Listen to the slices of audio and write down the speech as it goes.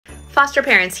foster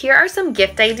parents, here are some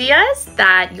gift ideas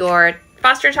that your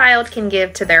foster child can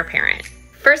give to their parent.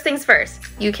 First things first,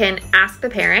 you can ask the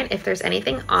parent if there's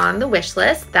anything on the wish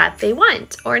list that they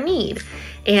want or need.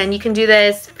 And you can do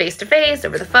this face-to-face,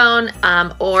 over the phone,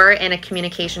 or in a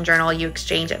communication journal you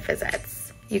exchange at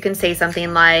visits. You can say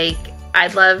something like,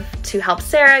 I'd love to help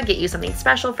Sarah get you something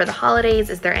special for the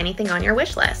holidays. Is there anything on your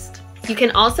wish list? You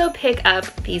can also pick up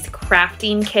these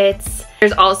crafting kits.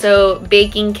 There's also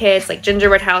baking kits like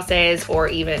gingerbread houses or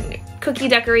even cookie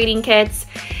decorating kits.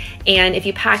 And if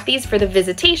you pack these for the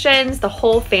visitations, the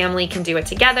whole family can do it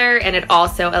together, and it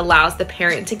also allows the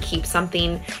parent to keep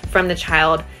something from the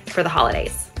child for the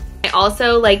holidays. I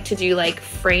also like to do like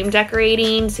frame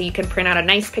decorating, so you can print out a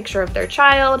nice picture of their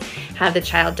child, have the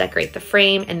child decorate the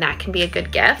frame, and that can be a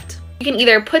good gift. You can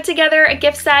either put together a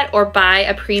gift set or buy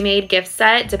a pre-made gift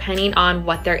set depending on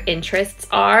what their interests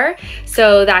are.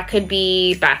 So that could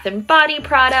be bath and body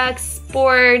products,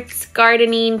 sports,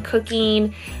 gardening,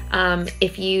 cooking.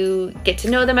 If you get to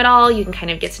know them at all, you can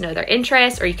kind of get to know their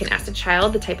interests, or you can ask the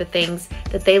child the type of things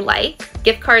that they like.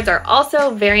 Gift cards are also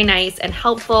very nice and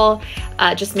helpful.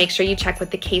 Just make sure you check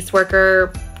with the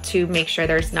caseworker to make sure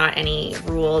there's not any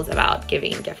rules about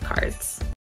giving gift cards.